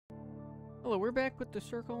Hello, we're back with the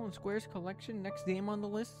Circle and Squares collection. Next game on the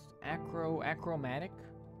list, Achromatic.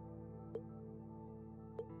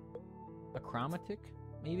 Achromatic,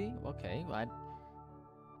 maybe? Okay, well, I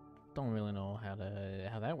don't really know how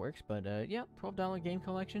that works, but yeah, $12 game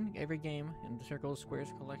collection. Every game in the Circle and Squares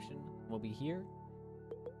collection will be here.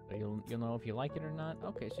 So you'll know if you like it or not.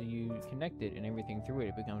 Okay, so you connect it and everything through it,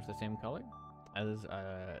 it becomes the same color as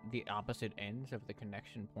the opposite ends of the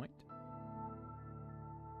connection point.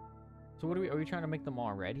 So what are we trying to make them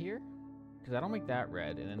all red here? Because that'll make that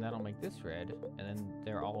red, and then that'll make this red, and then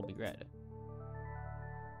they'll all be red.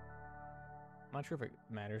 I'm not sure if it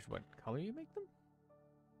matters what color you make them.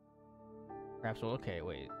 Perhaps, well, okay,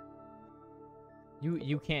 wait.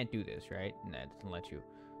 You can't do this, right? Nah, it doesn't let you.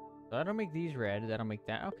 So that'll make these red, that'll make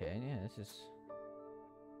that. Okay, yeah, this is...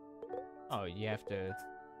 Oh, you have to...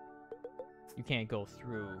 You can't go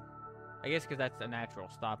through... I guess because that's a natural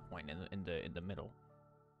stop point in the middle.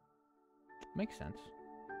 Makes sense.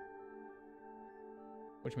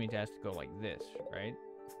 Which means it has to go like this, right?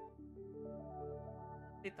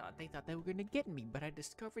 They thought they were gonna get me, but I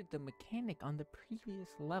discovered the mechanic on the previous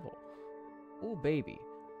level. Oh baby.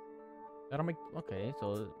 That'll make okay,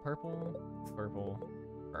 so purple, purple,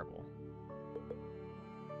 purple.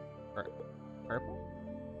 Purple?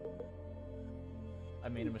 I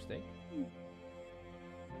made a mistake.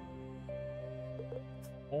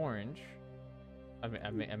 Orange. I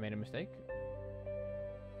made a mistake.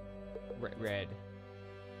 Red.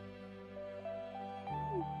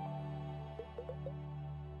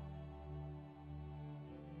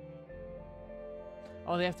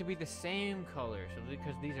 Oh, they have to be the same color, so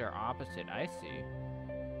because these are opposite. I see.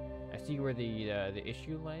 I see where the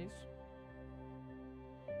issue lies.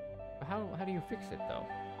 But how do you fix it though?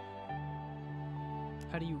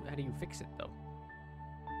 How do you fix it though?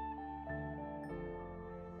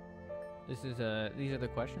 These are the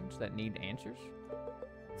questions that need answers.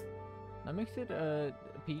 That makes it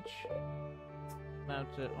peach. Now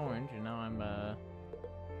it's orange, and now I'm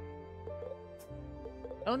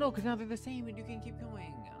Oh no, because now they're the same, and you can keep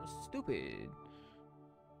going. I'm stupid.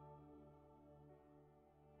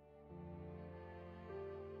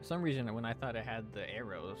 For some reason, when I thought it had the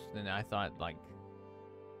arrows, then I thought like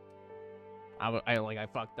I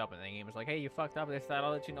fucked up, and the game was like, "Hey, you fucked up. I thought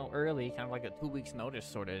I'll let you know early," kind of like a 2 weeks notice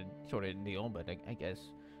sort of deal. But I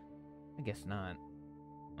guess not.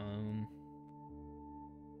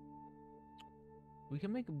 We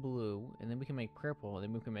can make blue, and then we can make purple, and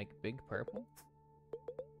then we can make big purple.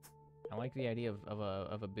 I like the idea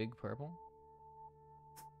of a big purple.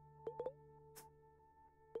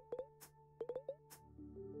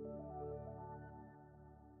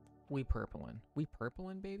 We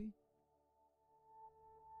purplin', baby.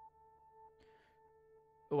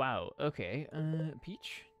 Wow. Okay.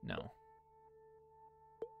 Peach? No.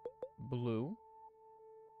 Blue.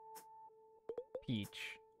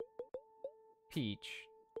 Peach. Peach.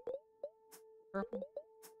 Purple.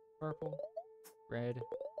 Purple. Red.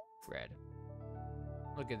 Red.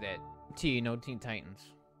 Look at that. No Teen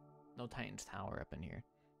Titans. No Titans Tower up in here.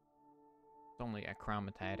 It's only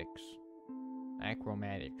Achromatics.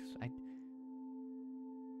 Achromatics. I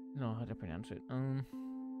don't know how to pronounce it.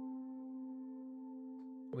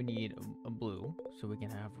 We need a blue, so we can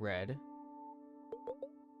have red.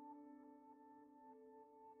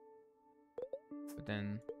 But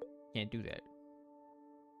then, can't do that.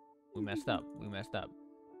 We messed up.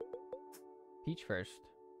 Peach first.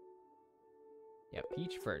 Yeah,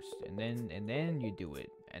 peach first, and then you do it.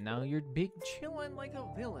 And now you're big chillin' like a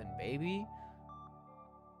villain, baby.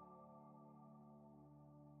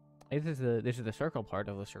 This is the circle part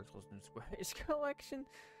of the Circles and Squares collection.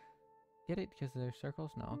 Get it? Because they're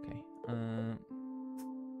circles? No, okay.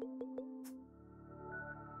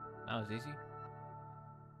 That was easy.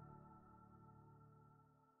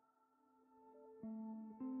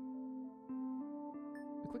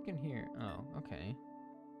 Click in here. Oh, okay.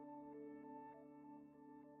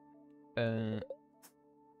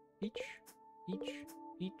 Peach, peach,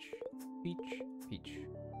 peach, peach, peach.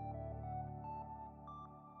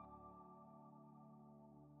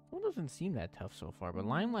 Well, doesn't seem that tough so far, but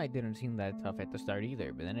Limelight didn't seem that tough at the start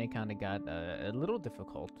either, but then it kind of got a little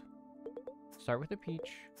difficult. Start with a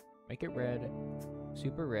peach, make it red,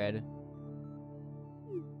 super red.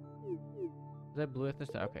 Is that blue at the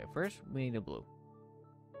start? Okay, first we need a blue.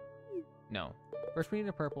 No, first we need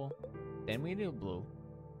a purple, then we need a blue,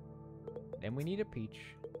 then we need a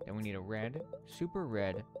peach, then we need a red, super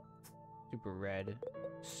red, super red,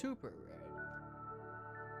 super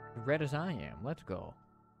red. Red as I am, let's go.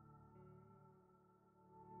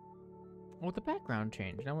 Oh, the background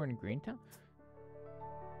changed. Now we're in Greentown.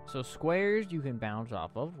 So squares you can bounce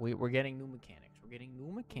off of. We're getting new mechanics. We're getting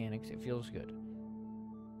new mechanics. It feels good.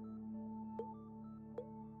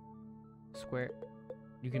 Square.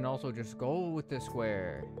 You can also just go with the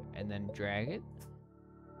square and then drag it.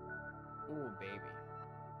 Ooh, baby.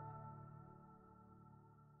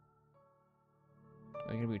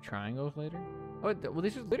 Are gonna be triangles later? Oh, well,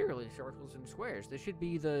 this is literally circles and squares. This should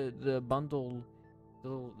be the bundle,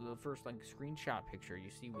 the first like screenshot picture you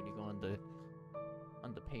see when you go on the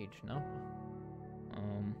page. No.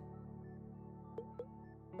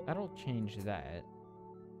 That'll change that.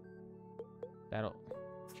 That'll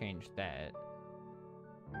change that.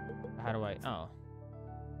 How do I? Oh,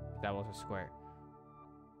 that was a square.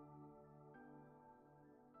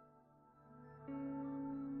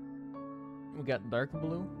 We got dark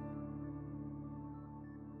blue.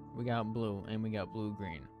 We got blue, and we got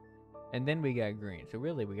blue-green. And then we got green. So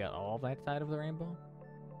really, we got all that side of the rainbow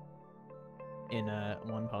in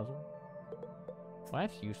one puzzle. Well,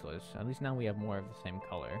 that's useless. At least now we have more of the same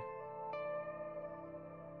color.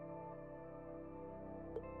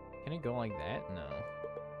 Can it go like that? No.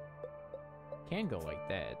 Can go like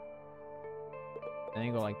that. Then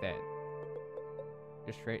you go like that.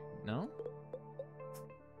 Just straight. No?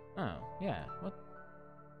 Oh, yeah. What?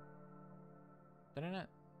 Did I not?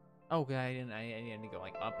 Oh, God, I didn't. I had to go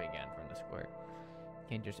like up again from the square.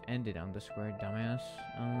 Can't just end it on the square, dumbass.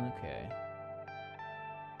 Okay.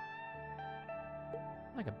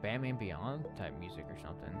 Like a Batman Beyond type music or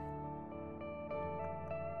something.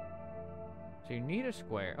 So you need a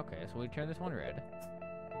square. Okay, so we turn this one red.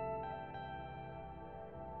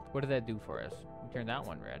 What did that do for us? We turned that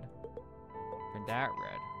one red. Turn that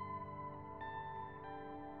red.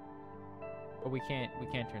 But we can't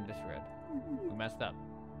turn this red. We messed up.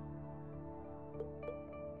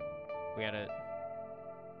 We gotta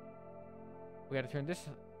turn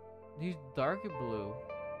these darker blue.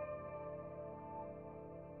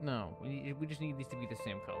 No, we just need these to be the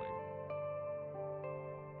same color.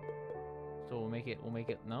 So we'll make it,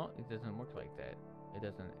 no, it doesn't work like that. It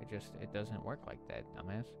doesn't work like that,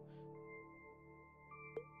 dumbass.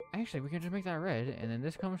 Actually, we can just make that red, and then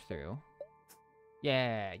this comes through.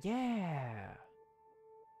 Yeah, yeah!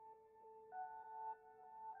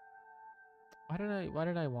 Why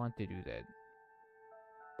did I want to do that?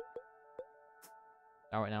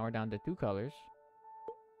 Alright, now we're down to 2 colors.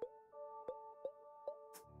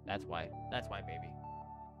 That's why, baby.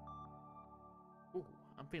 Ooh,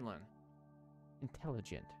 I'm feeling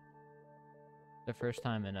intelligent. The first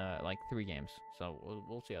time in like 3 games, so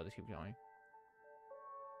we'll see how this keeps going.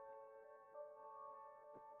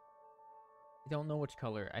 I don't know which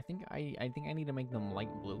color. I think I need to make them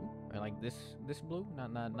light blue, or like this blue,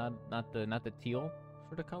 not the teal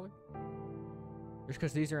sort of color. Just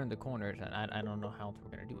because these are in the corners, and I don't know how else we're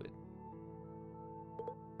gonna do it.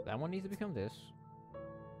 That one needs to become this.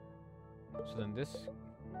 So then this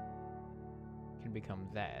can become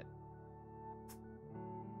that.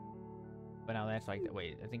 But now that's like that.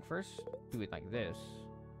 Wait, I think first do it like this.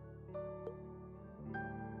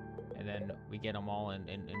 And then we get them all in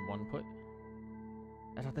one put.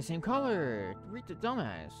 That's not the same color! Read the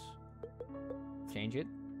dumbass! Change it.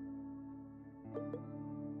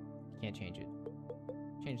 Can't change it.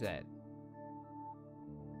 Change that.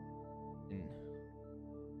 And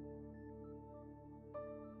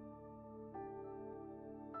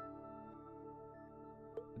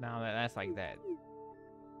now that's like that.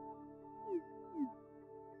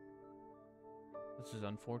 This is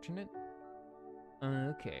unfortunate.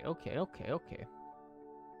 Okay.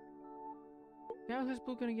 How's this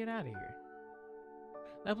blue gonna get out of here?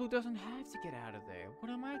 That blue doesn't have to get out of there.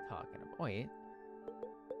 What am I talking about? Wait.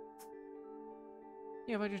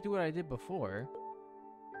 Yeah, if I just do what I did before.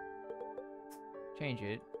 Change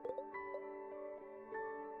it.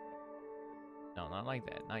 No, not like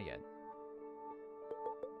that. Not yet.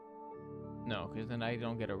 No, because then I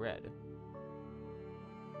don't get a red.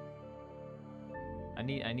 I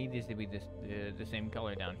need this to be the same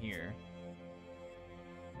color down here.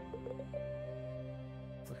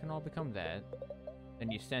 We can all become that. Then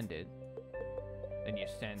you send it. Then you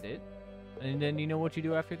send it. And then you know what you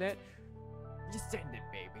do after that? You send it,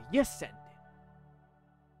 baby. You send it.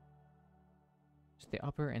 It's the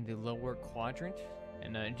upper and the lower quadrant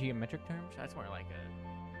in geometric terms. That's more like a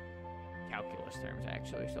calculus terms,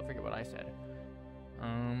 actually. So forget what I said.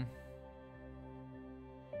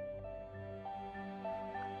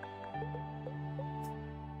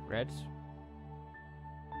 Reds.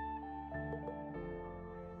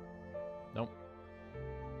 Nope.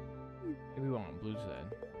 Maybe we want blues then.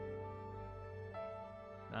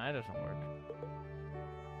 Nah, that doesn't work.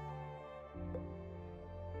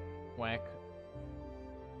 Whack.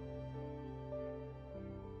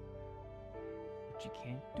 But you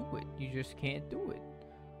can't do it. You just can't do it.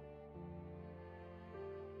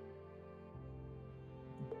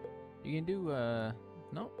 You can do,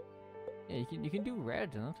 no. Yeah, you can do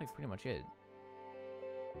reds, and that's like pretty much it.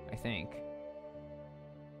 I think.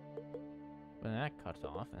 But then that cuts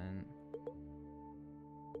off, and...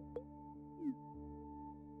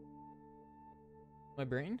 My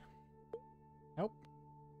brain? Nope.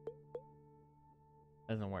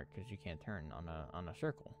 Doesn't work, because you can't turn on a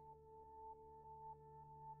circle.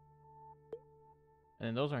 And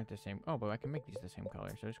then those aren't the same. Oh, but I can make these the same color.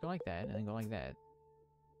 So just go like that, and then go like that.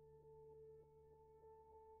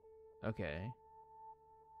 Okay.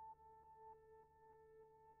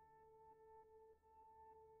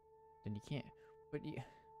 Then you can't. But you...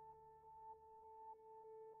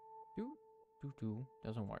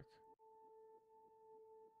 Doesn't work.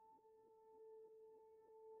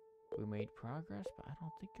 We made progress, but I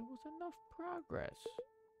don't think it was enough progress.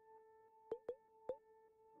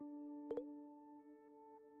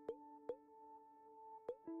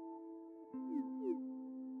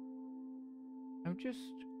 I'm just...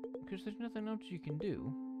 Because there's nothing else you can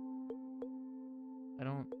do. I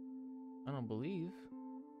don't believe.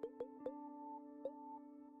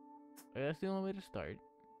 That's the only way to start.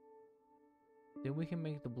 Then we can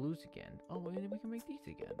make the blues again. Oh, well, then we can make these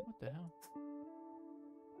again. What the hell?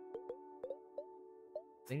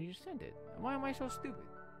 Then you just send it. Why am I so stupid?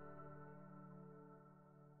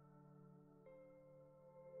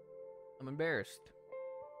 I'm embarrassed.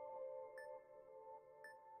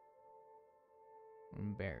 I'm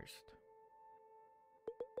embarrassed.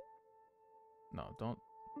 No, don't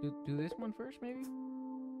do this one first, maybe?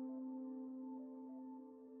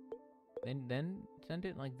 Then send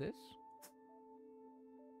it like this.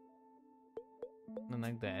 And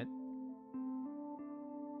like that.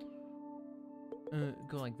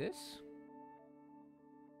 Go like this.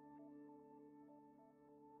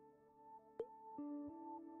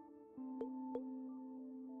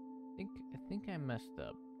 I think I messed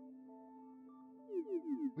up.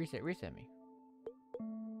 Reset me.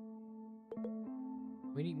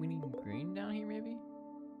 We need green down here, maybe?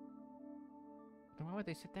 Why would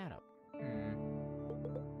they set that up?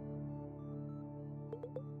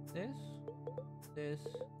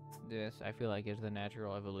 This, I feel like is the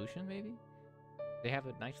natural evolution, maybe? They have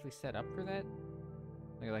it nicely set up for that?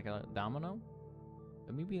 Like a domino?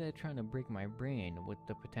 But maybe they're trying to break my brain with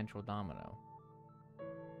the potential domino.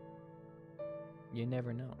 You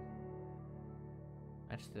never know.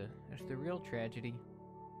 That's the real tragedy.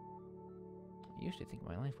 I used to think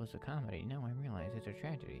my life was a comedy. Now I realize it's a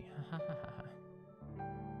tragedy. Ha ha ha ha.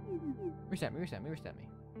 Reset me.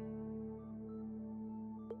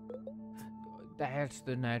 That's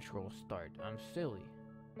the natural start. I'm silly.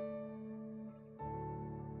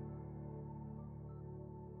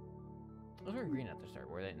 Those were green at the start,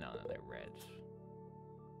 were they? No, they're reds.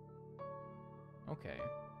 Okay.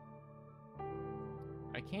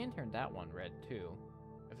 I can turn that one red too,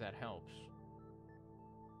 if that helps.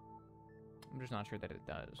 I'm just not sure that it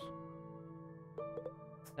does.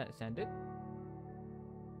 Send it.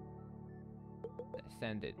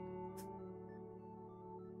 Send it.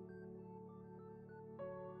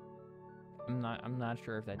 I'm not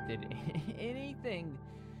sure if that did anything.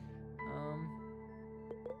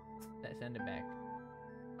 Send it back.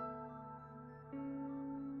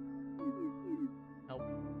 Help.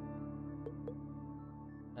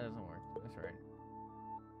 That doesn't work. That's right.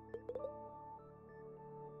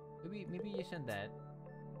 Maybe you send that,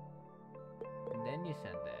 and then you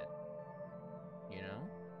send that. You know.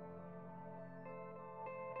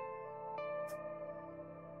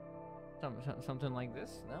 Something like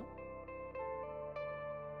this. No.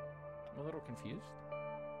 I'm a little confused.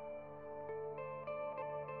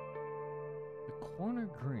 The corner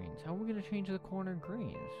greens. How are we gonna change the corner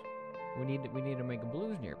greens? We need to make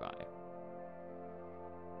blues nearby.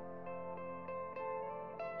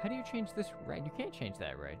 How do you change this red? You can't change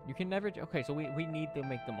that red. You can never. Okay, so we need to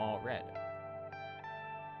make them all red.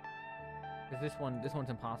 Because this one's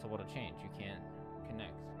impossible to change. You can't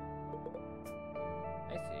connect.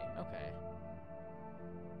 I see. Okay.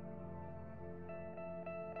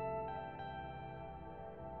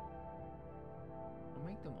 I'll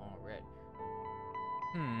make them all red.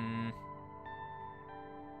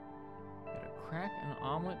 Gotta crack an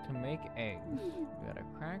omelet to make eggs. Gotta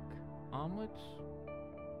crack omelets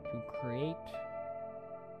to create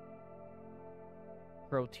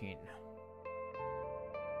protein.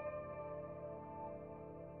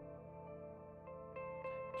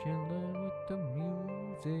 Chillin' with the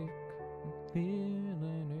music, I'm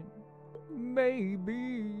feeling it, baby.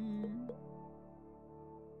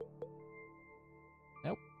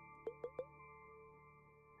 Nope.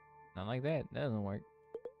 Not like that. That doesn't work.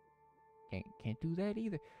 Can't do that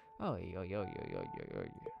either. Oh, yo.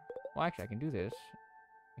 Well, actually, I can do this.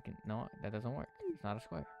 I can. No, that doesn't work. It's not a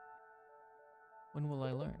square. When will I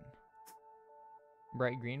learn?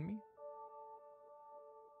 Bright green me?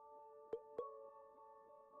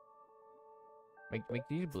 Make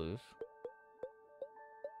these blues.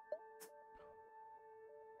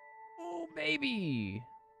 Oh, baby!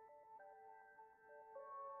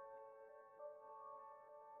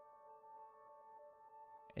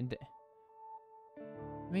 And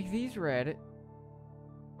make these red.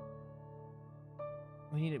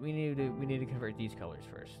 We need to convert these colors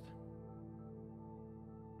first.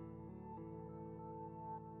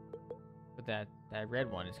 But that red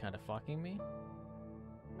one is kind of fucking me.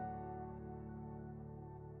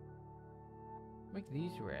 Make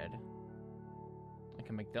these red. I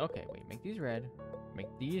can make okay, wait, make these red. Make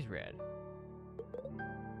these red.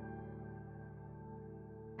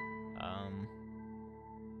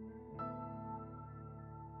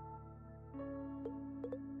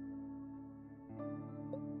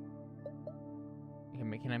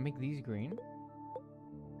 Can I make these green?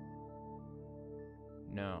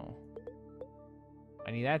 No.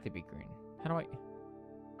 I need that to be green. How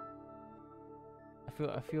do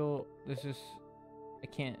I feel this is I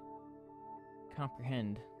can't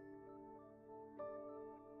comprehend.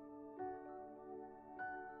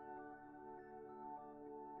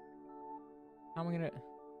 How am I gonna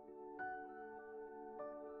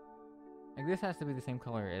like this has to be the same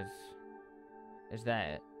color as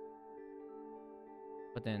that.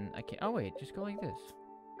 But then I can't oh wait, just go like this.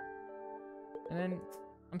 And then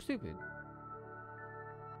I'm stupid.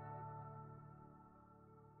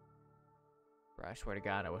 Bro, I swear to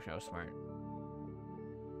God, I wish I was smart.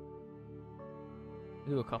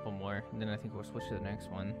 Do a couple more, and then I think we'll switch to the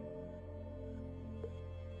next one.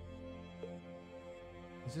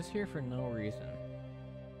 Is this here for no reason?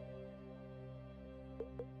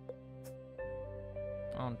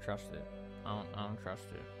 I don't trust it. I don't trust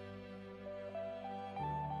it.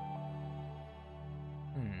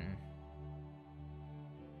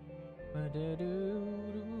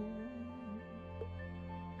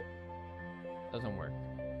 Doesn't work.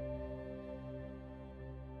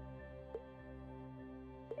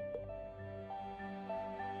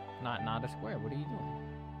 Not a square. What are you doing?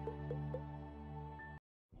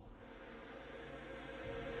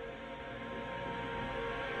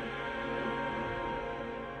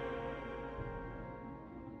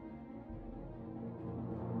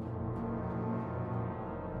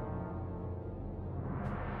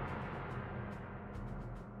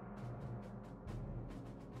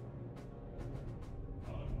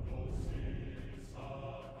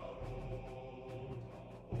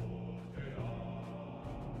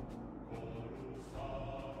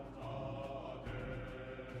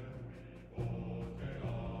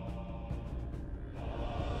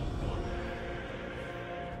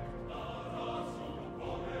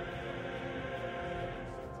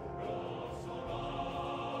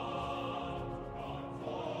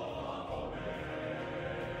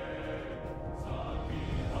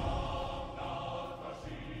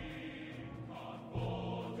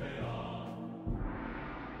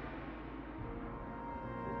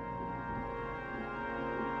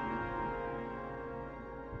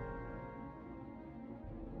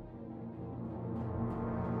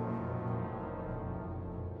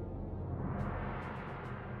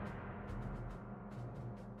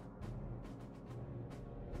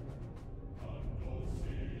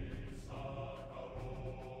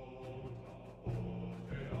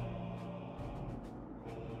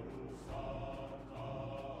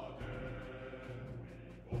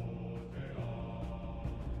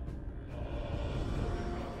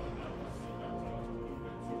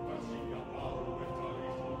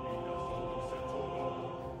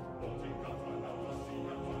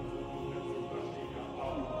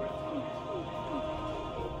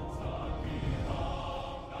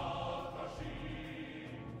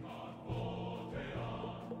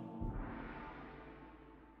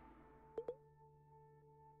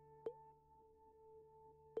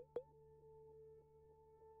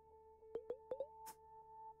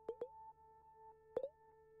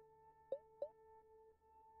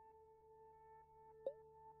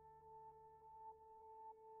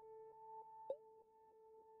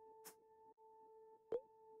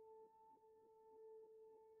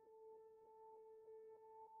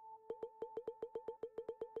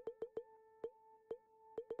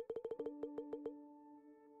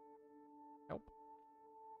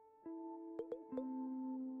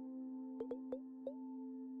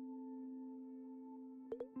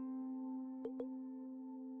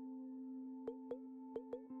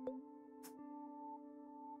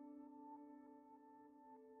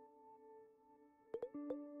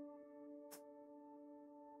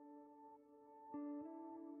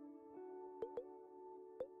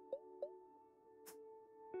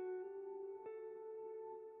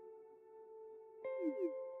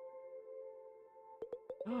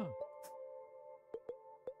 We're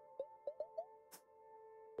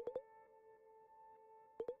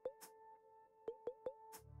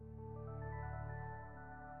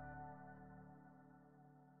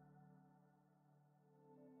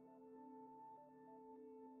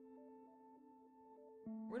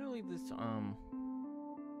gonna leave this, we're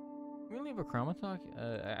gonna leave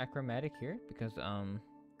Achromatic here because,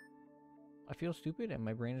 I feel stupid and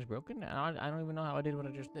my brain is broken. And I don't even know how I did what I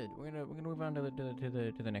just did. We're gonna move on to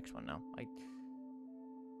the next one now.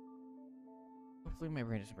 Hopefully my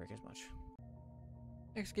brain doesn't break as much.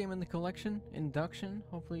 Next game in the collection, Induction.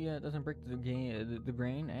 Hopefully it doesn't break the game the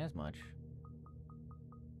brain as much.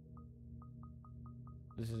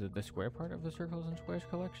 This is the square part of the Circles and Squares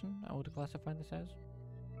collection. I would classify this as.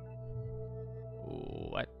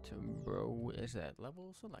 What, bro, is that?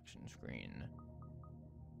 Level selection screen.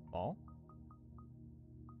 Ball?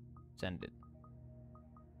 Send it.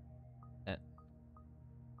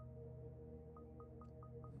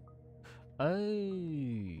 Oh.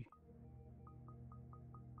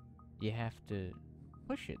 You have to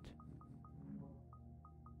push it.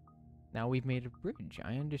 Now we've made a bridge.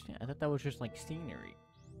 I understand. I thought that was just like scenery.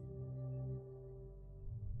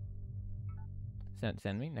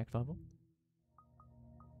 Send me, next level.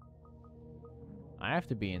 I have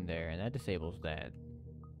to be in there, and that disables that.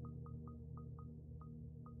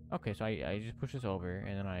 Okay, so I just push this over,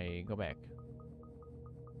 and then I go back.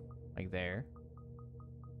 Like there.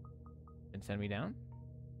 And send me down.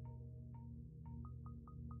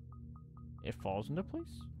 It falls into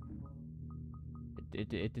place?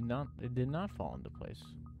 It did not fall into place.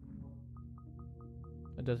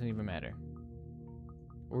 It doesn't even matter.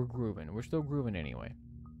 We're grooving. We're still grooving anyway.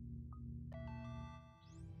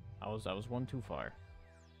 I was one too far.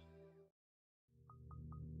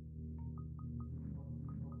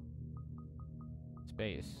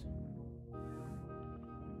 Space.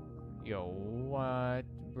 Yo, what,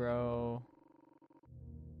 bro?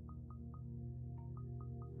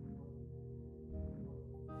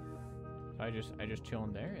 So I just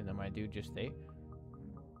chilling there, and then my dude just stay.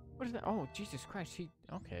 What is that? Oh, Jesus Christ!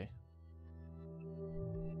 Okay.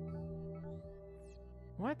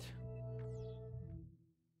 What?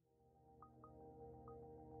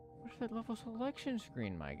 Where's that level selection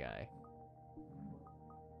screen, my guy?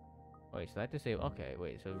 Wait, so that disable. Okay,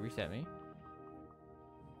 wait. So reset me.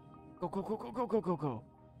 Go go go go go go go go.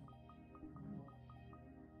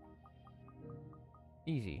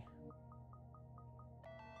 Easy.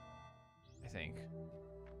 I think.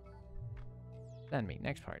 Send me.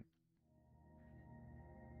 Next part.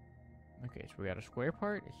 Okay, so we got a square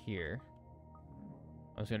part here.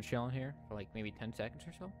 I was gonna chill in here for like maybe 10 seconds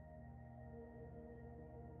or so.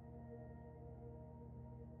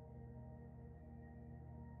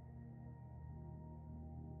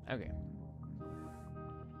 Okay.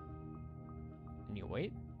 Then you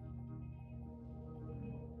wait.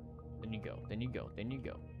 Then you go. Then you go. Then you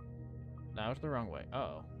go. Now it's the wrong way.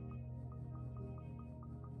 Uh-oh.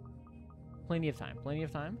 Plenty of time. Plenty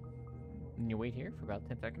of time. And you wait here for about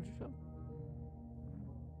 10 seconds or so.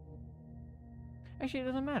 Actually, it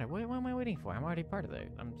doesn't matter. What am I waiting for? I'm already part of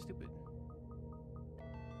it. I'm stupid.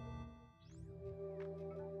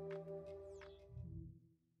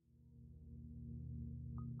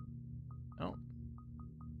 Oh.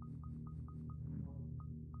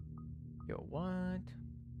 Yo, what?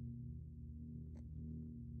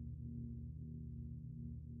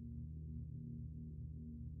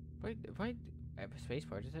 If I have a space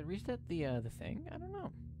bar, does it reset the thing? I don't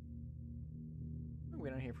know. I'll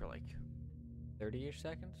wait on here for like 30-ish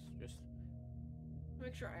seconds. Just to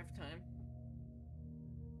make sure I have time.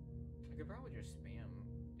 I could probably just spam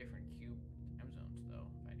different cube time zones though,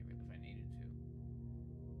 if I needed to.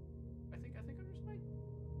 I think I'm just like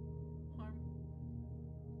harm.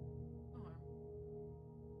 No harm.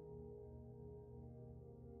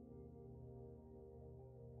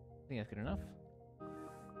 I think that's good enough.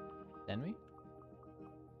 Send me.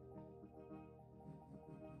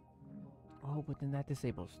 Oh, but then that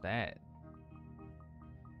disables that.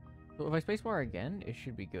 So if I spacebar again, it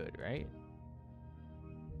should be good, right?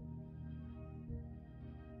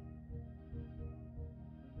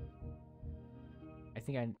 I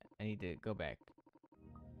think I need to go back.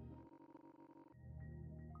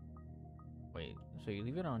 Wait, so you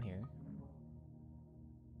leave it on here.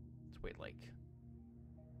 Let's wait like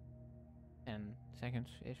 10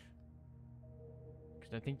 seconds-ish.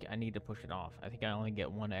 Because I think I need to push it off. I think I only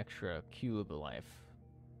get one extra cube life.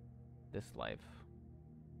 This life.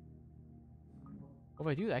 Well,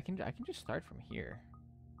 if I do that, I can just start from here.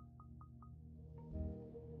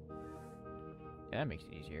 Yeah, that makes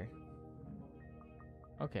it easier.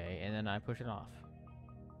 Okay, and then I push it off.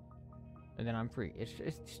 and then I'm free.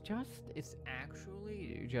 It's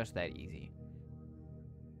actually just that easy.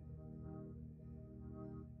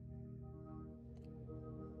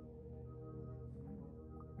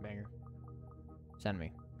 Banger. Send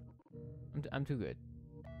me. I'm too good.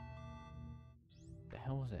 The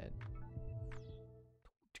hell was that?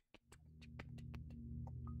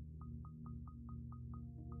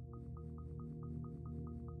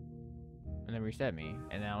 And then reset me,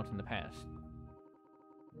 and now it's in the past.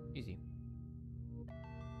 Easy.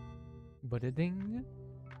 But a ding.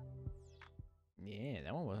 Yeah,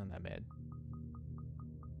 that one wasn't that bad.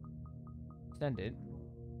 Send it.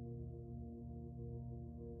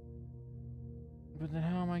 But then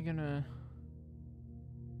how am I gonna...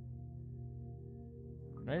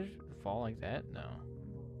 Did I just fall like that? No.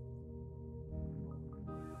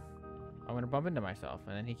 I'm gonna bump into myself,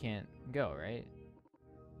 and then he can't go, right?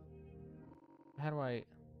 How do I...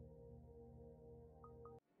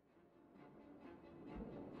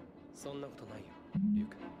 そんなことないよ、リュウ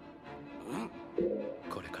ク。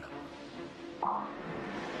これから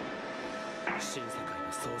新世界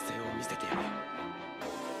の創生を見せてやるよ。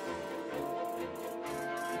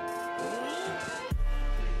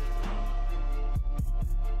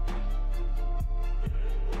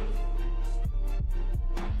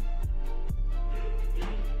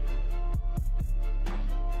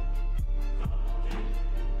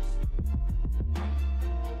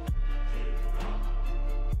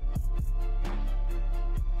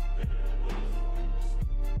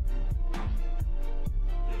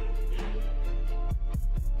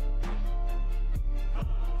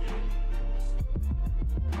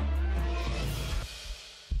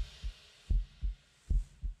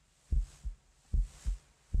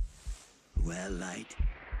Well, light,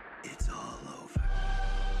 it's all over.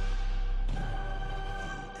 You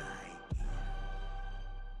die here.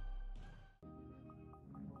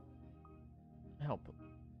 Help.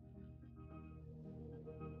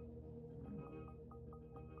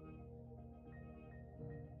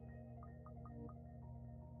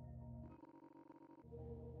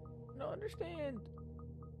 I don't understand.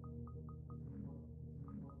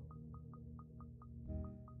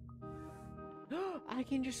 I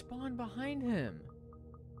can just spawn behind him.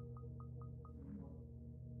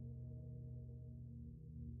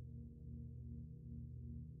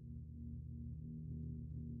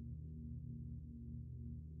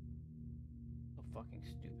 So fucking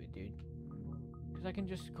stupid, dude. Because I can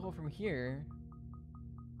just go from here.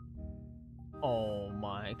 Oh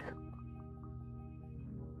my god.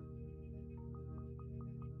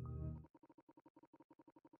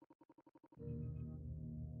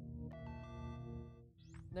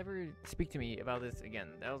 Never speak to me about this again.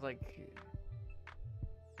 That was like...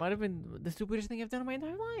 Might have been the stupidest thing I've done in my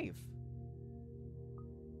entire life.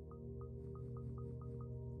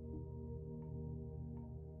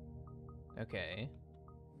 Okay.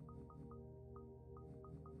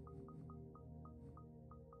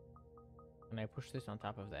 Can I push this on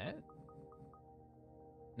top of that?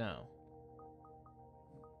 No.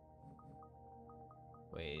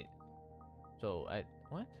 Wait. So,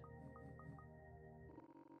 what?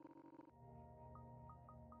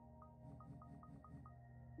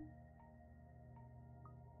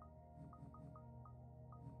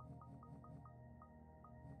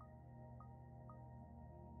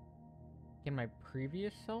 Can my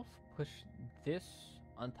previous self push this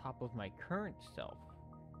on top of my current self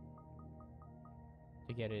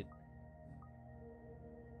to get it?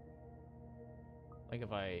 Like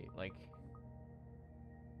if I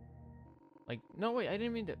no wait, I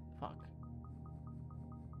didn't mean to. Fuck.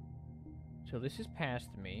 So this is past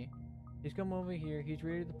me. He's come over here. He's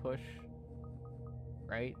ready to push,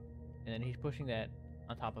 right? And then he's pushing that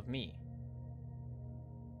on top of me.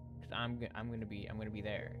 I'm gonna be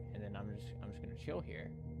there, and then I'm just gonna chill here.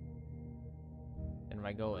 And if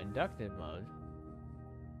I go inductive mode,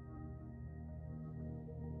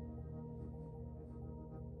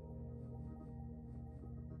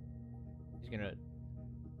 he's gonna.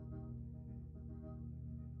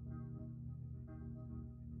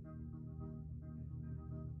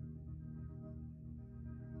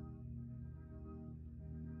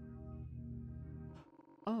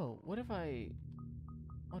 Oh, what if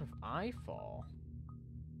I fall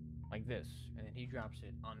like this, and then he drops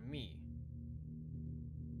it on me,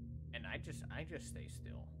 and I just stay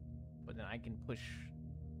still, but then I can push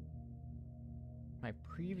my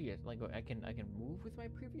previous, like I can move with my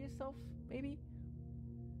previous self, maybe.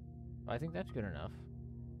 I think that's good enough.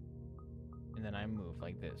 And then I move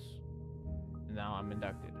like this, and now I'm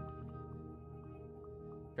inducted.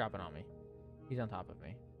 Drop it on me. He's on top of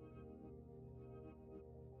me.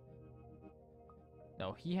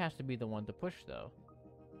 No, he has to be the one to push, though.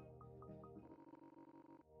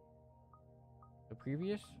 The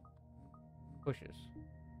previous pushes.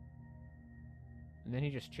 And then he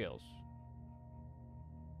just chills.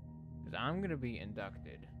 Because I'm going to be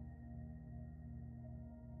inducted.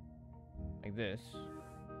 Like this.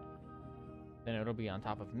 Then it'll be on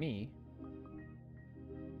top of me.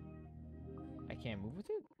 I can't move with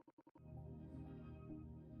it?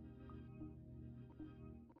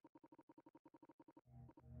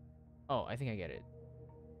 Oh, I think I get it.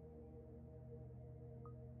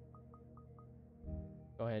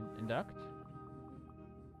 Go ahead, induct.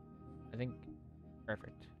 I think,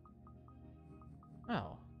 perfect.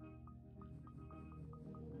 Oh.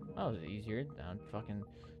 That was easier. Down fucking...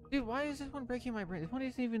 Dude, why is this one breaking my brain? This one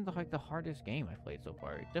isn't even like the hardest game I've played so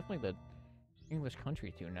far. It's definitely the English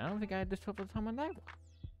country tune. I don't think I had this for the time on that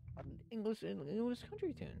English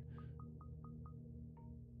country tune.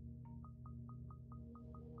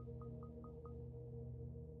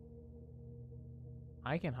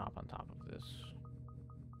 I can hop on top of this.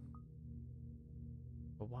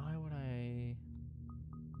 But why would I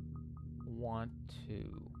want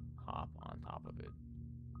to hop on top of it?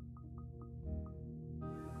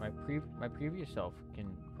 My previous self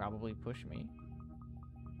can probably push me.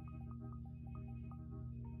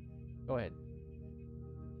 Go ahead.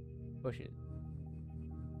 Push it.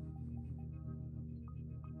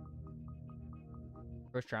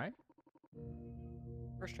 First try?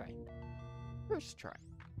 First try. First try.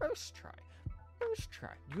 First try. First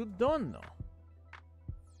try. You don't know.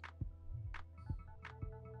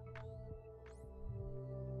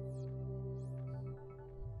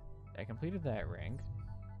 I completed that ring.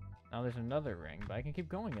 Now there's another ring, but I can keep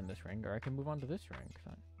going in this ring, or I can move on to this ring.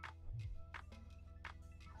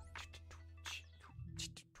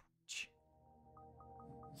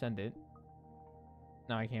 Send it.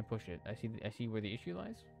 No, I can't push it. I see where the issue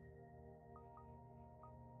lies.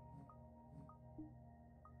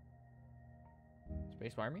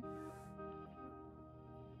 Spacebar me.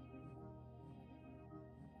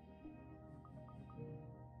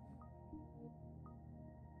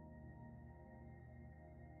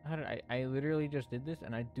 How did I literally just did this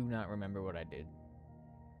and I do not remember what I did.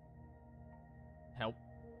 Help.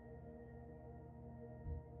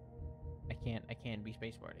 I can't be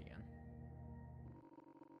spacebarred again.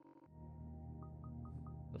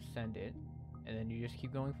 So send it, and then you just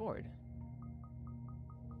keep going forward.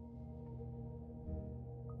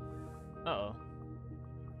 Uh-oh.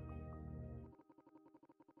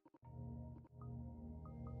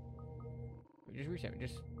 We just reset. We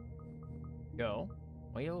just go.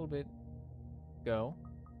 Wait a little bit. Go.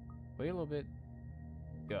 Wait a little bit.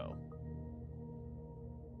 Go.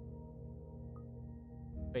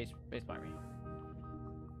 Space by me.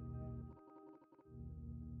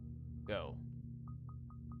 Go.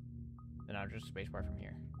 Then I'll just spacebar from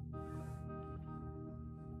here.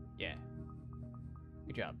 Yeah.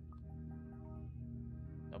 Good job.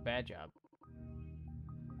 No, bad job.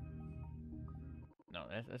 No,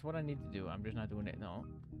 that's what I need to do. I'm just not doing it. No.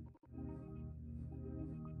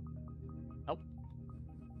 Help.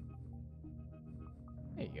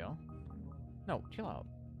 There you go. No, chill out.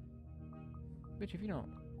 Bitch, if you don't...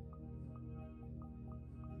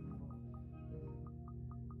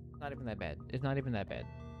 It's not even that bad. It's not even that bad.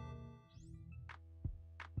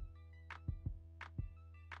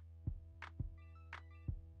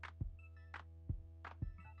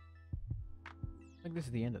 I think this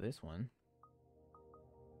is the end of this one.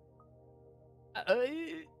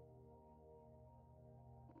 Okay.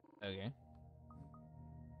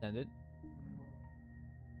 Send it.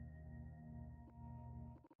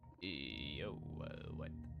 Yo,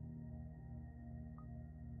 what?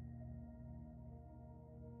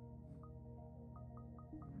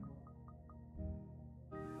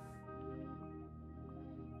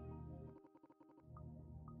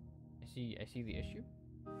 I see the issue.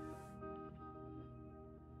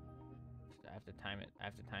 I have to time it. I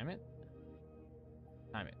have to time it.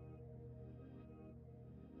 Time it.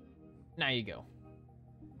 Now you go.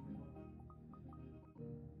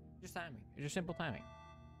 Just timing. It's just simple timing.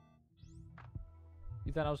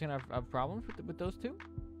 You thought I was gonna have problems with those two?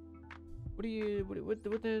 What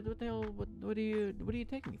the hell? What do you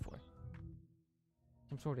take me for?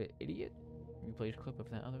 Some sort of idiot? You play a clip of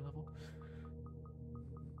that other level.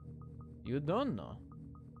 You don't know.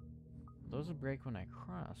 Those will break when I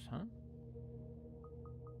cross, huh?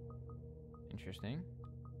 Interesting.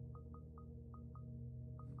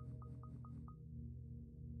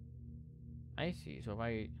 I see. So if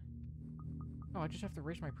I... Oh, I just have to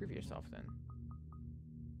erase my previous self then.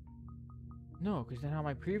 No, because then how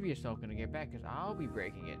my previous self gonna get back? Because I'll be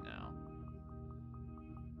breaking it now.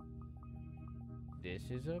 This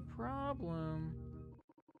is a problem.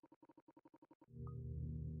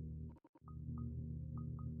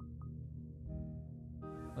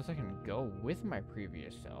 Unless I can go with my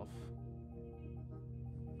previous self.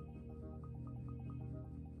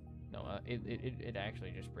 No, it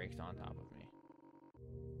actually just breaks on top of me.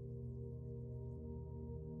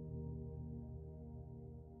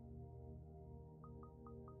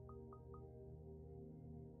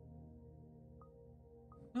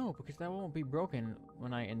 No, because that won't be broken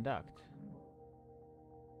when I induct.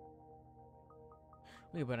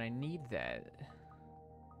 Wait, but I need that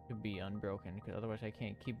to be unbroken, because otherwise I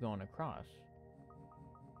can't keep going across.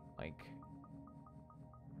 Like,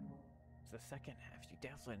 it's the second half. You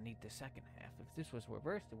definitely need the second half. If this was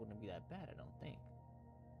reversed, it wouldn't be that bad, I don't think.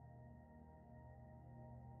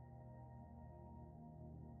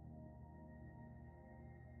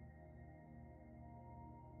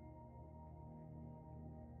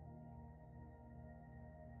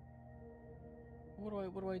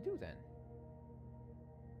 What do I do then?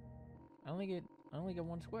 I only get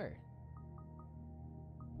one square.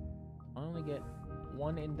 I only get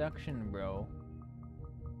one induction, bro.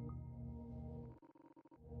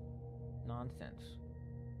 Nonsense.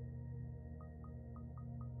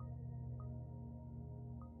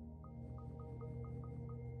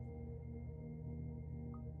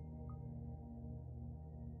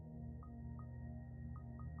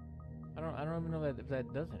 I don't even know that if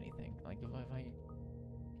that does anything. Like if I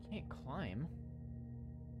can't climb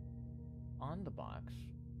on the box,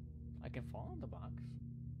 I can fall on the box.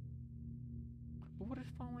 But what does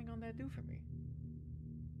falling on that do for me?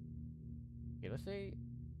 Okay, let's say...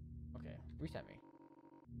 Okay, reset me.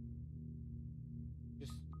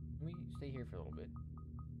 Just let me stay here for a little bit.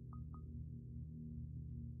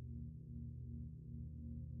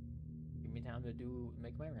 Give me time to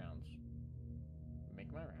make my rounds.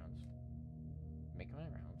 Make my rounds. Make my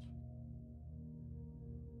rounds.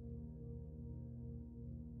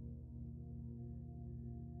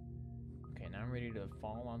 Okay, now I'm ready to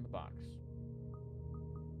fall on the box.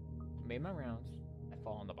 Made my rounds. I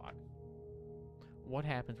fall on the box. What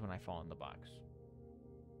happens when I fall on the box?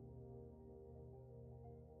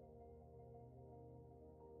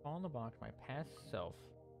 Fall on the box, my past self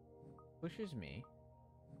pushes me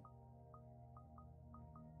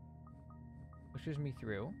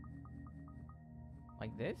through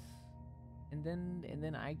like this, and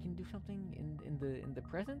then I can do something in the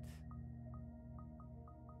present.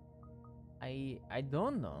 I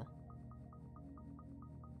don't know.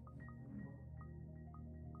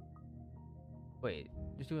 Wait,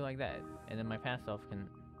 just do it like that, and then my past self can...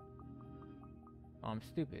 Oh, I'm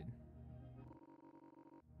stupid.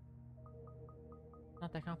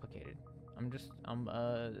 Not that complicated. I'm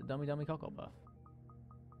dummy Cocoa Puff.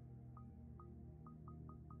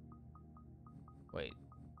 Wait.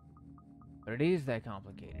 But it is that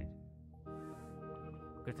complicated.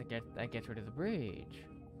 Because that gets rid of the bridge.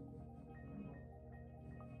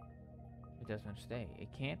 It doesn't stay. It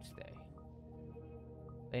can't stay.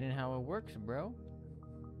 That ain't how it works, bro.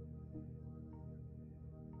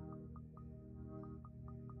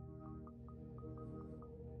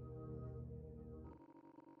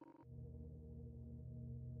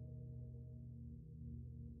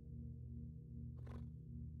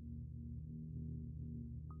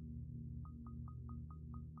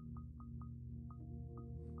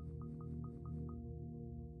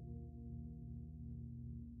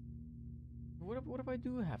 What if I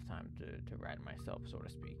do have time to ride myself, so to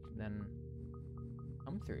speak? Then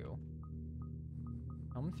I'm through.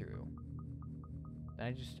 Then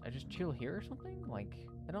I just chill here or something? Like,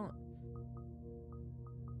 I don't...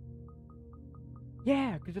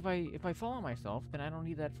 Yeah, because if I fall on myself, then I don't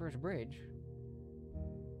need that first bridge.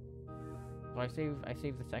 So I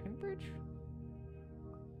save the second bridge?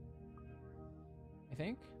 I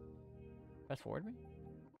think? Fast forward me?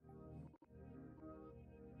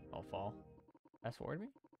 I'll fall. Fast forward me?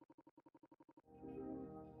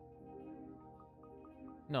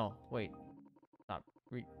 No, wait. Stop.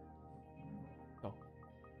 Go.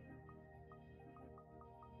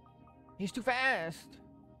 He's too fast!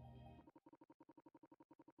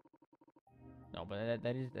 No, but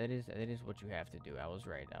that is what you have to do. I was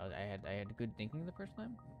right. I had good thinking the first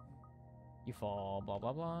time. You fall, blah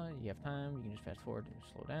blah blah. You have time. You can just fast forward and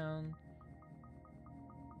slow down.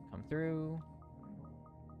 Come through.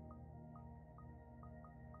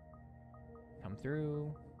 Come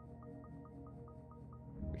through.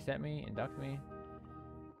 Reset me. Induct me.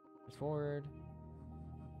 Fast forward.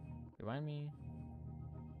 Rewind me.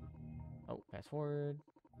 Oh, fast forward.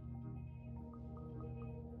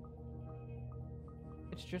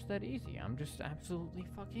 It's just that easy. I'm just absolutely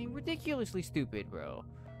fucking ridiculously stupid, bro.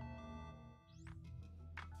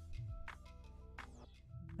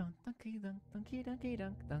 Dunk, dunky, dunk, dunky, dunky,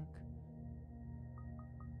 dunk, dunk.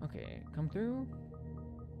 Okay, come through.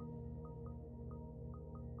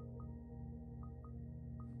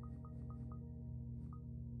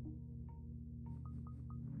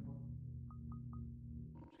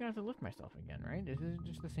 Just gonna have to lift myself again, right? This is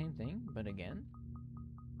just the same thing, but again.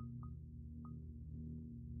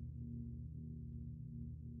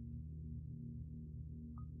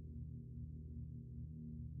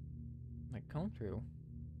 Like, come through.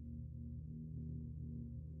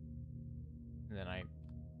 And then I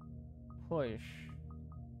push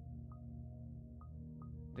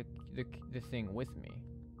the thing with me,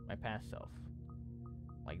 my past self,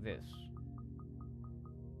 like this.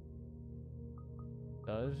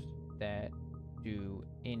 Does that do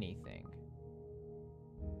anything?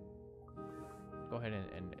 Go ahead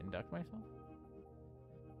and induct myself.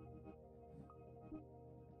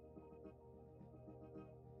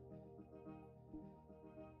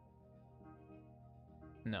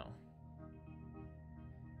 No.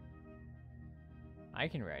 I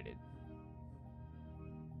can write it.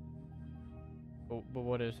 But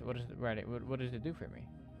what is write it? What does it do for me?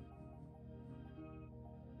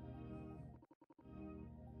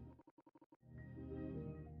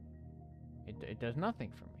 It does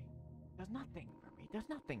nothing for me. It does nothing for me. It does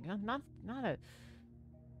nothing. Not a.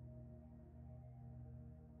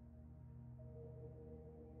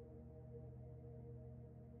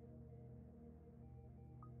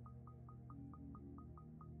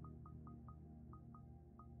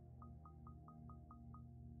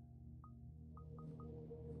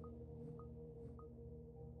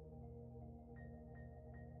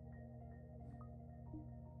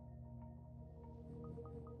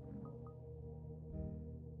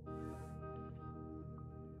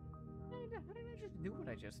 How did I just do what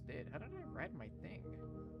I just did? How did I write my thing?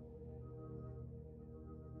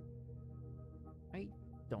 I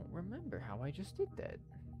don't remember how I just did that.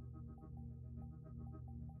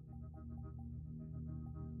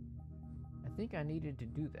 I think I needed to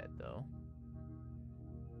do that though.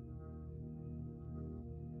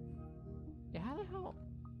 Yeah, how the hell?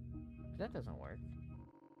 That doesn't work.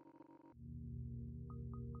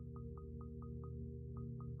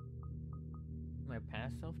 My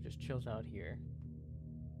past self just chills out here.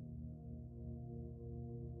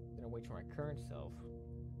 Then I wait for my current self.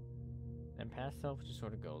 Then past self just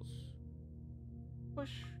sort of goes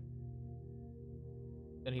push.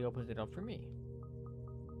 Then he opens it up for me.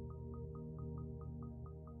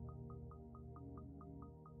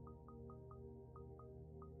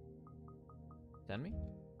 Send me?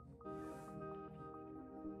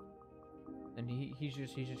 And he's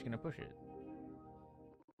just gonna push it.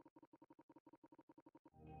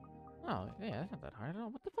 Oh, yeah, that's not that hard at all.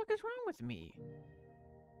 What the fuck is wrong with me?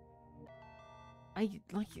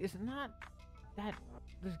 It's not that,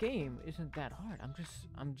 this game isn't that hard.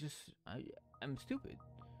 I'm stupid.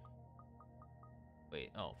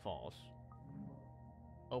 Wait, oh, false.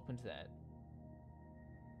 Opens that.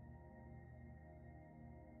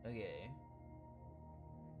 Okay.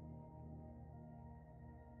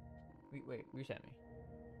 Wait, reset me.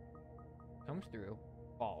 Comes through,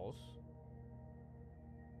 falls.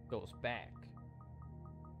 Goes back.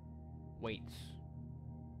 Waits.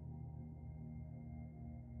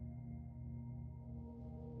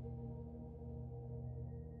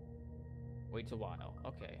 Waits a while.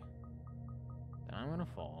 Okay. Then I'm gonna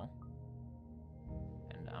fall.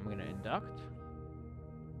 And I'm gonna induct.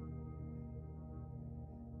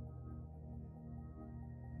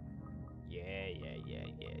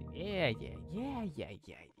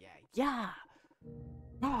 Yeah.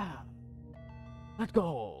 Ah. Let's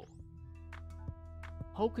go.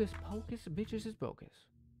 Hocus pocus, bitches is bogus.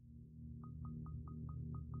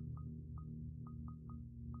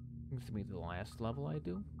 This will be the last level I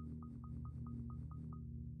do.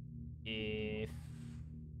 If...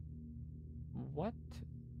 What?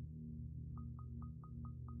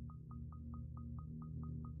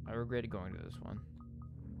 I regret going to this one.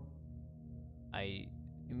 I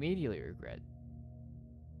immediately regret.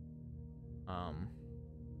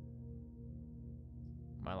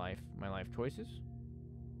 My life choices.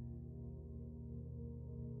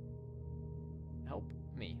 Help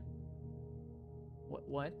me.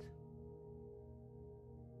 What?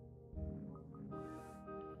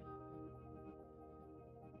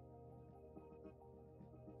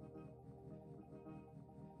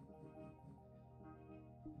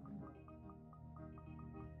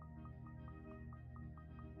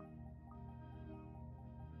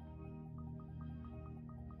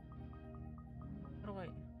 How do I...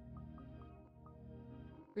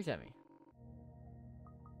 Reset me.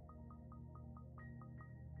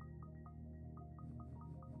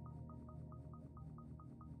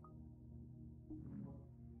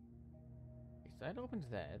 So that opens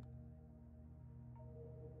that.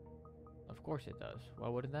 Of course it does. Why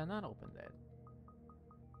would that not open that?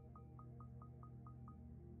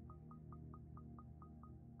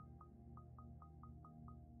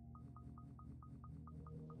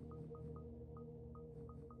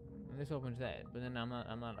 And this opens that, but then I'm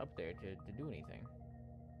not up there to do anything.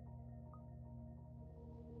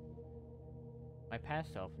 My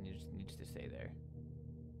past self needs to stay there.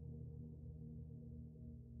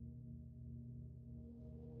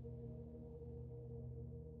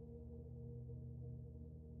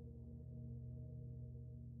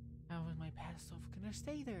 How is my past self gonna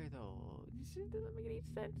stay there though? This doesn't make any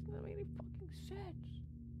sense. It doesn't make any fucking sense.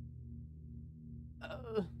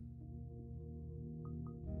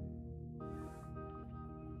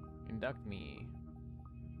 Induct me.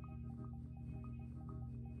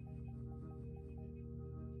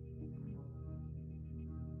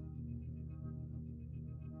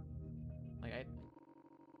 Like I.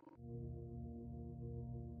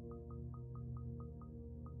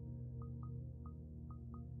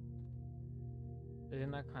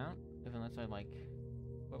 Doesn't that count? If unless I like,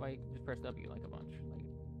 what if I just press W like a bunch, like,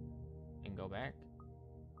 and go back,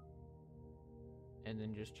 and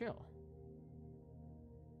then just chill.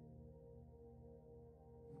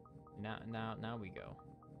 Now we go.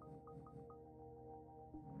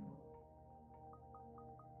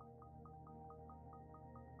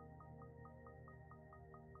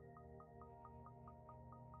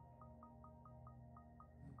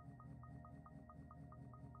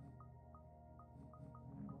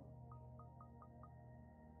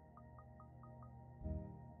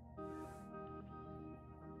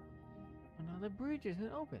 And now the bridge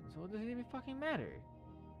isn't open, so it doesn't even fucking matter.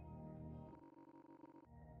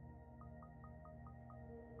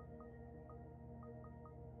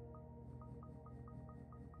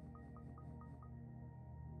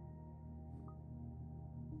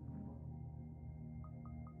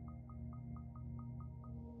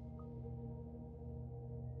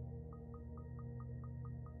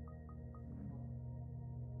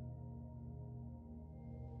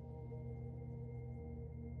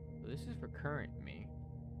 So this is for current me.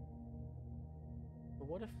 But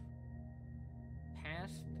what if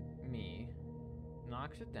past me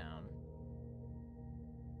knocks it down?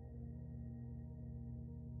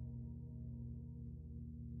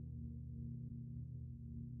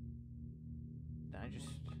 I just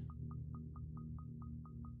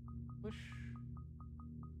push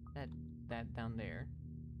that down there,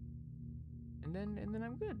 and then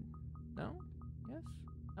I'm good. No? Yes?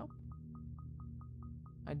 Nope.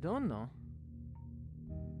 I don't know.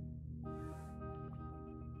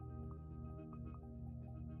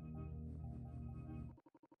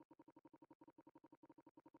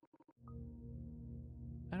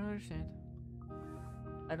 I don't understand.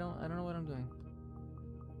 I don't know what I'm doing.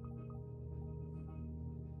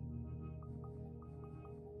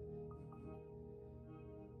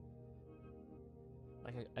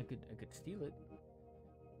 Like I could steal it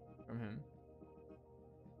from him.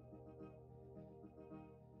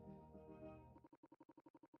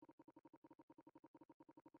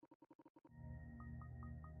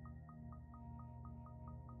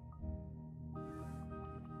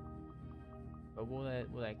 But will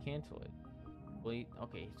that cancel it? Will he,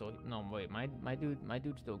 okay, so no wait, my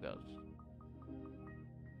dude still goes.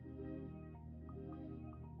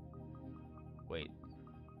 Wait.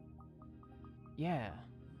 Yeah.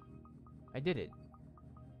 I did it.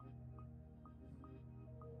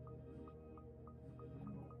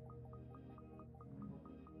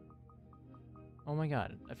 Oh my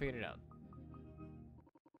god, I figured it out.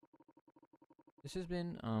 This has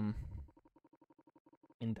been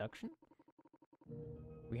Induction.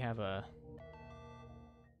 We have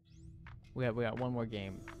we got one more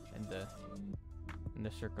game in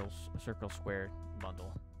the circle square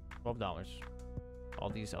bundle. $12. All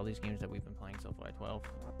these games that we've been playing so far. $12.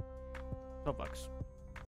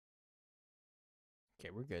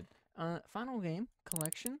 Okay, we're good. Final game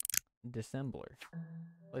collection, Dissembler.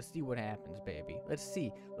 Let's see what happens, baby. Let's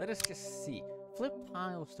see. Let us just see. Flip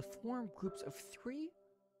tiles to form groups of 3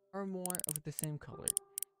 or more of the same color.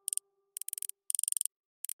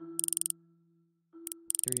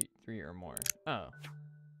 Three or more. Oh,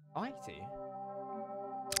 I see.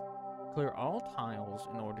 Clear all tiles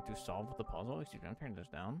in order to solve the puzzle. Excuse me, I'm turning this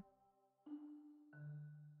down.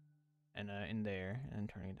 And in there, and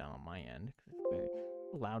turning it down on my end. Cause it's a very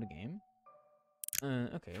loud game.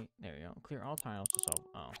 Okay, there we go. Clear all tiles to solve.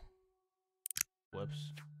 Oh.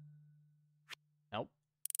 Whoops. Nope.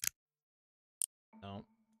 No.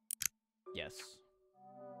 Yes.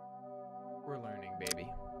 We're learning, baby.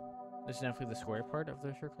 This is definitely the square part of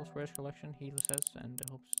the Circle Squares collection, he says, and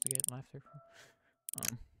hopes to get laughter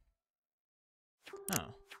from.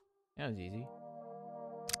 Oh. That was easy.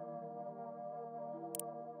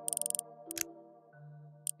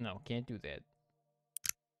 No, can't do that.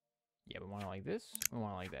 Yeah, we want it like this. We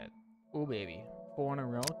want it like that. Oh, baby. 4 in a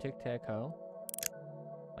row. Tic-tac-toe.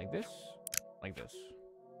 Like this. Like this.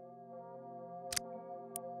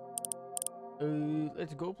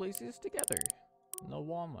 Let's go places together. No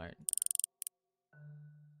Walmart.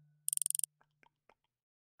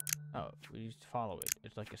 Oh, we just follow it.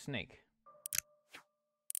 It's like a snake.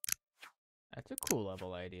 That's a cool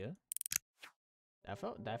level idea. That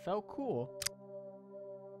felt cool.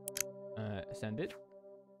 Send it.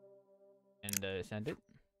 And send it.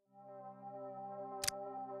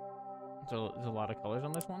 So there's a lot of colors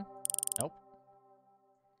on this one. Nope.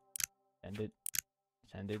 Send it.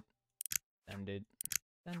 Send it. Send it.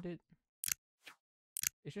 Send it.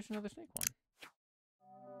 It's just another snake one.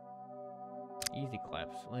 Easy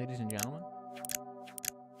claps, ladies and gentlemen.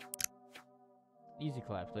 Easy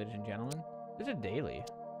claps, ladies and gentlemen. This is a daily.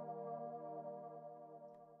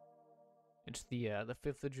 It's the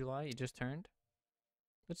 5th of July. It just turned.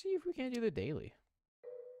 Let's see if we can't do the daily.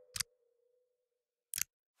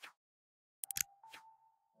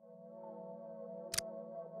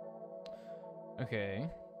 Okay.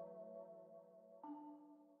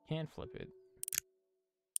 Can't flip it.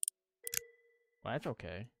 Well, that's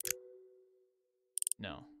okay.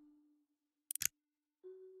 No.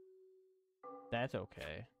 That's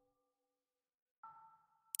okay.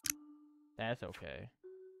 That's okay.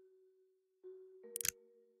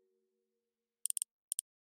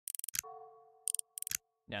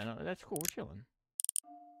 Yeah, no, that's cool. We're chilling.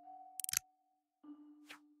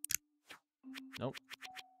 Nope.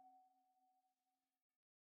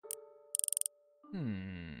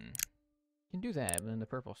 Can do that, but then the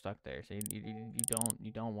purple stuck there, so you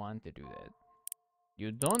don't want to do that.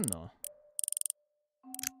 You don't know.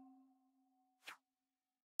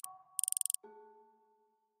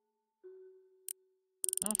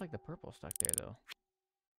 I don't like the purple stuck there though.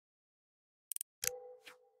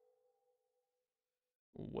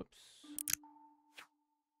 Whoops.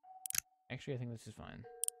 Actually, I think this is fine.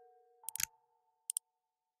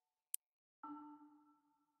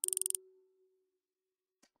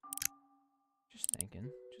 Just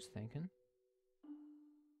thinking. Just thinking.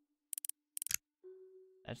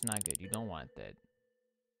 That's not good. You don't want that.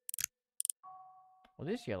 Well,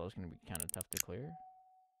 this yellow is going to be kind of tough to clear.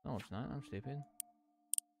 No, it's not. I'm stupid.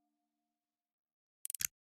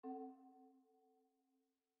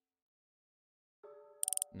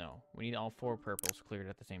 No. We need all 4 purples cleared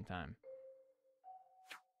at the same time.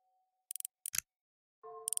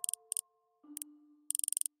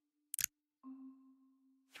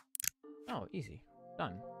 Oh, easy.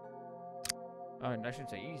 Done. I should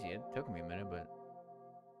say easy. It took me a minute, but...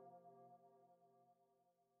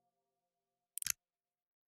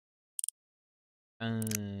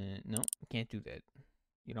 No. Can't do that.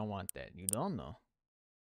 You don't want that. You don't know.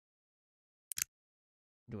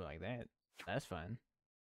 Do it like that. That's fine.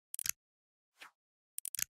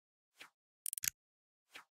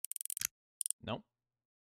 Nope.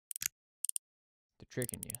 They're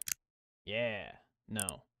tricking you. Yeah.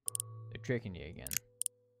 No. They're tricking you again.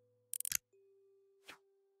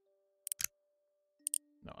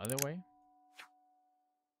 No other way?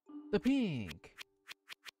 The pink!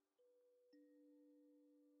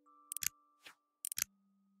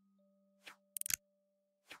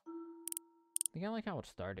 I think I like how it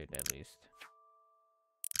started, at least.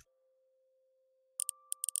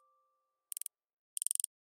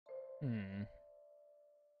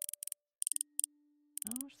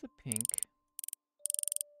 How's the pink?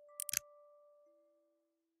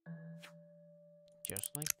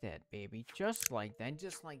 Just like that, baby. Just like that.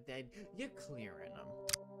 Just like that. You're clearing them.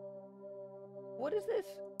 What is this?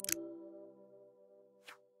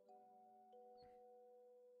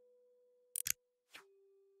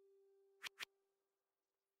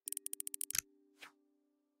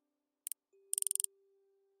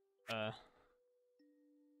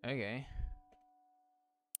 Okay.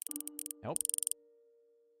 Help.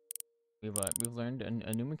 We've learned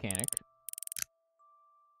a new mechanic.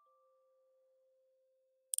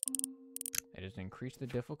 It has increased the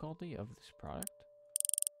difficulty of this product.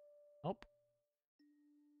 Help.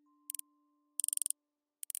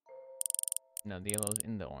 No, the yellow's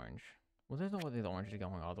in the orange. Well, there's no way the orange is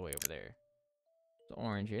going all the way over there. So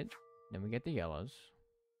orange it. Then we get the yellows.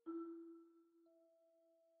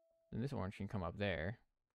 Then this orange can come up there.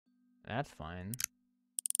 That's fine.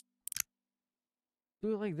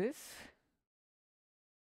 Do it like this?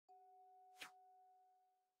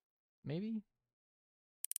 Maybe?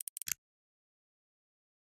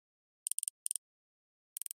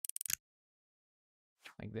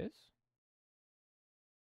 Like this?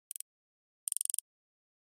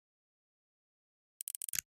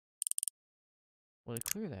 Well, to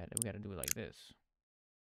clear that, we gotta do it like this.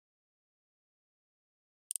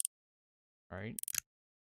 Alright?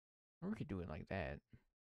 Or we could do it like that.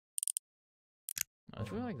 No, let's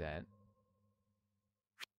do it like that.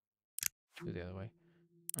 Do it the other way.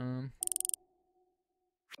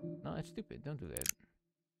 No, that's stupid. Don't do that.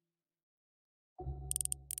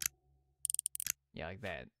 Yeah, like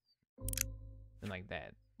that. And like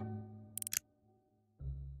that.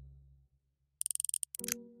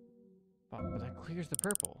 Fuck, but that clears the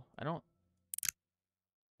purple. I don't...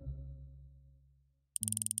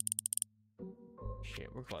 Shit,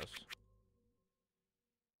 we're close.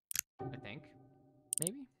 I think.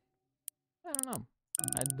 Maybe? I don't know.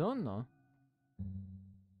 I don't know.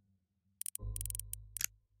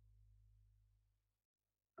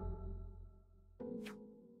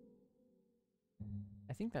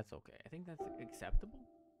 I think that's okay. I think that's acceptable.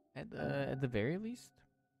 At the very least.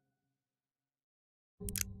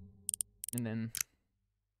 And then...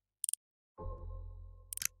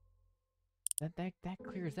 That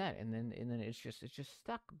clears that, and then it's just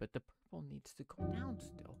stuck, but the purple needs to go down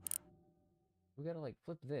still. We gotta like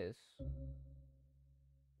flip this.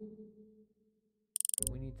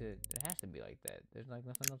 We need to, it has to be like that. There's like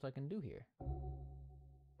nothing else I can do here.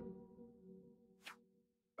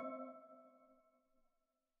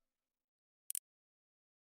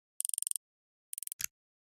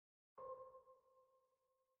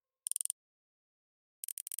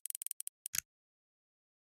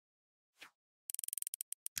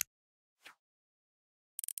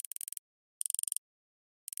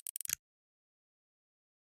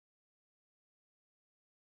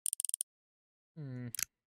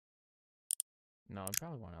 No, I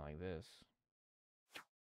probably want it like this.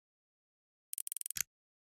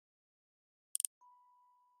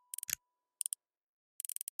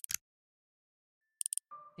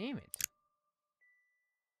 Damn it.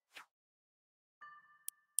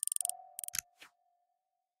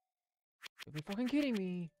 You'll be fucking kidding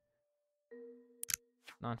me.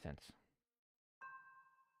 Nonsense.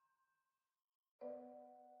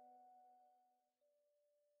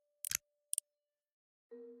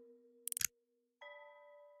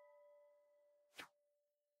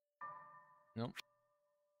 Nope.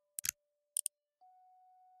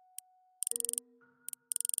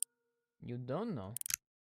 You don't know.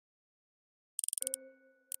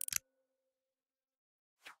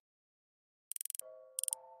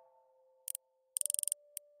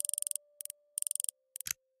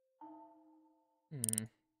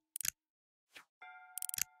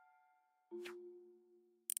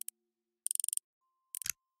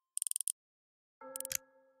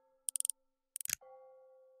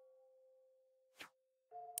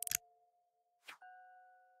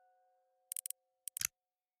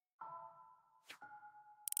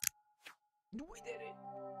 We did it.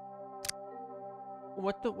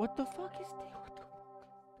 What the fuck is that? What the fuck is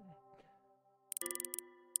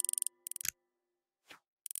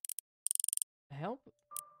that? Help?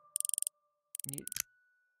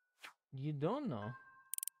 You don't know.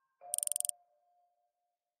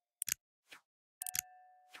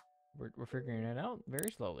 We're figuring it out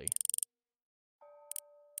very slowly.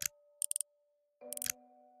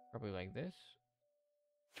 Probably like this.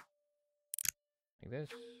 Like this.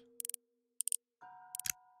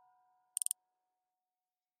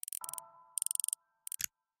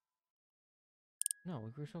 No,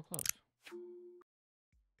 we were so close.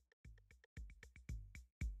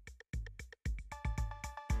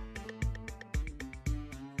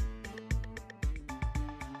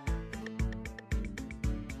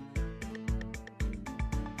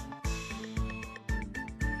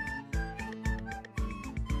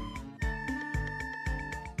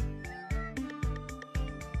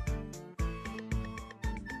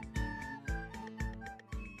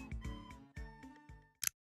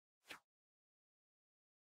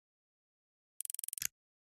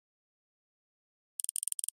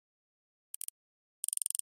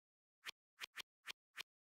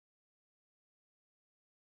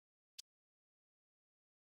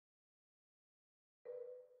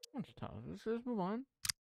 Let's just move on.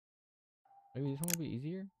 Maybe this one will be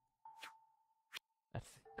easier. That's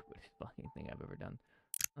the quickest fucking thing I've ever done.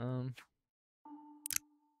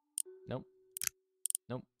 Nope.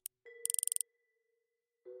 Nope.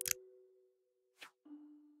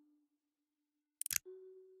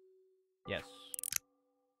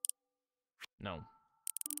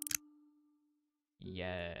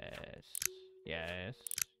 Yes.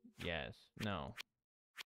 Yes. No.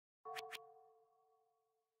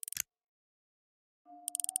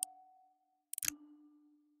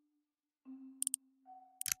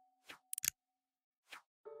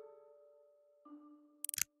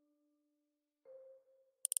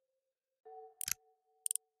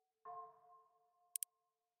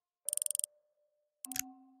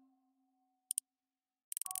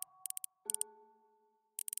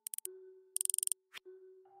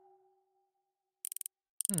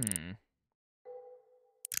 Hmm.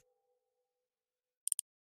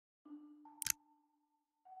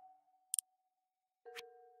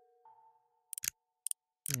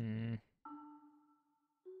 Hmm.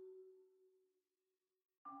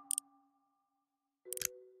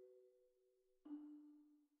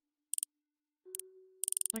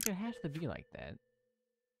 Like, it has to be like that.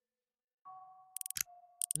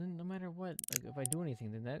 Then no matter what, like, if I do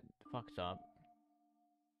anything, then that fucks up.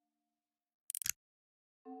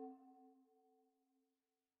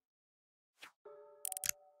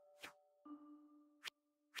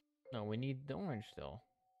 No, we need the orange still.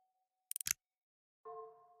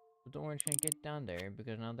 But the orange can't get down there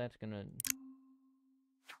because now that's gonna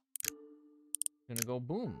go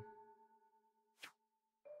boom.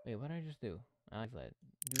 Wait, what did I just do? I like that.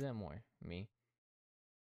 Do that more. Me.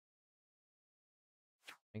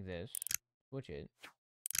 Like this. Switch it.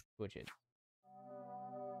 Switch it.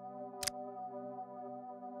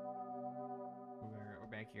 We're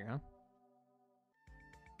back here, huh?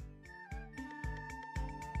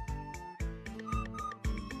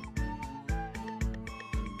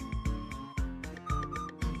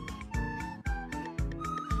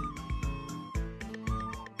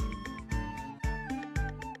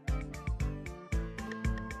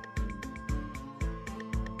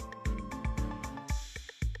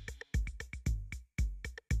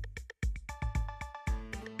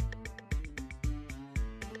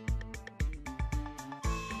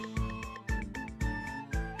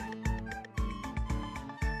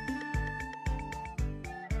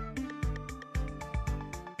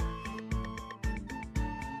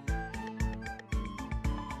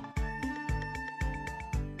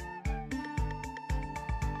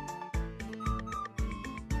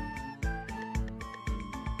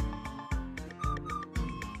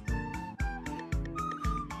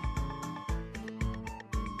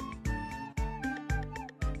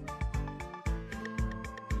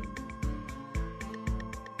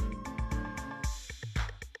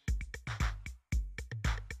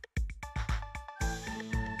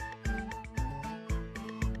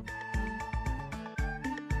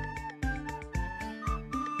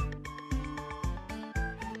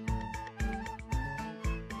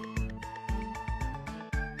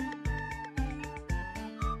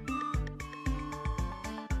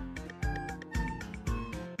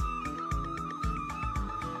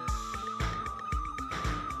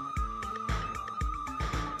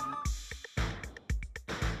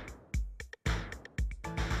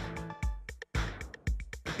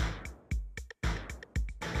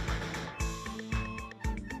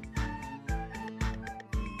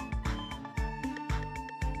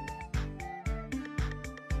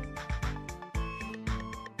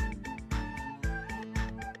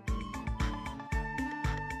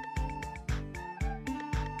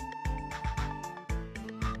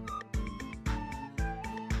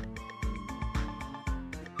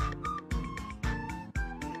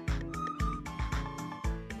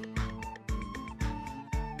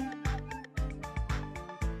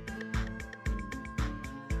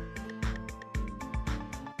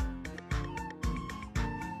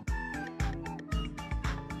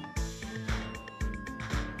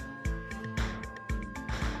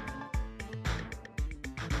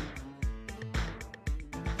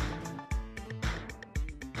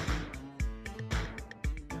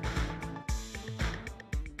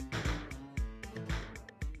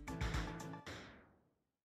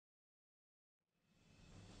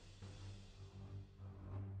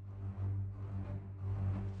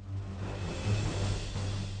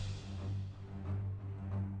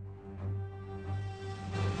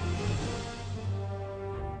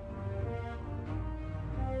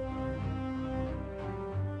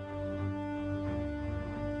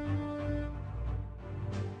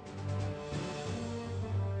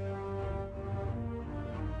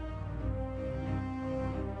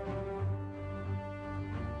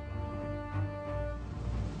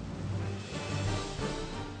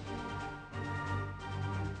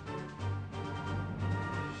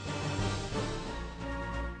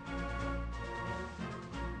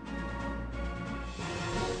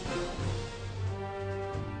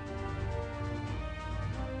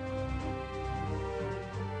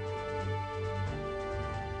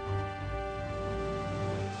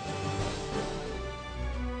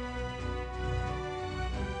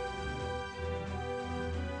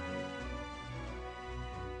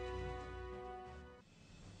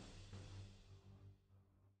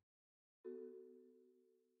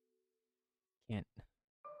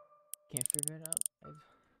 can't figure it out. I've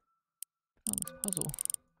been on this puzzle.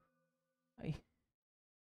 I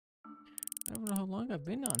don't know how long I've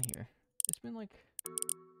been on here. It's been like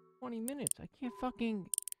 20 minutes. I can't fucking.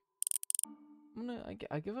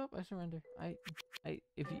 I give up. I surrender.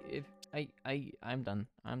 I'm done.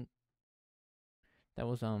 That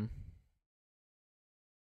was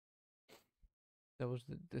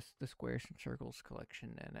the squares and circles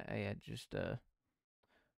collection, and I had just the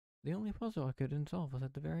only puzzle I couldn't solve was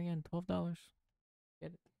at the very end. $12.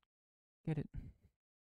 Get it.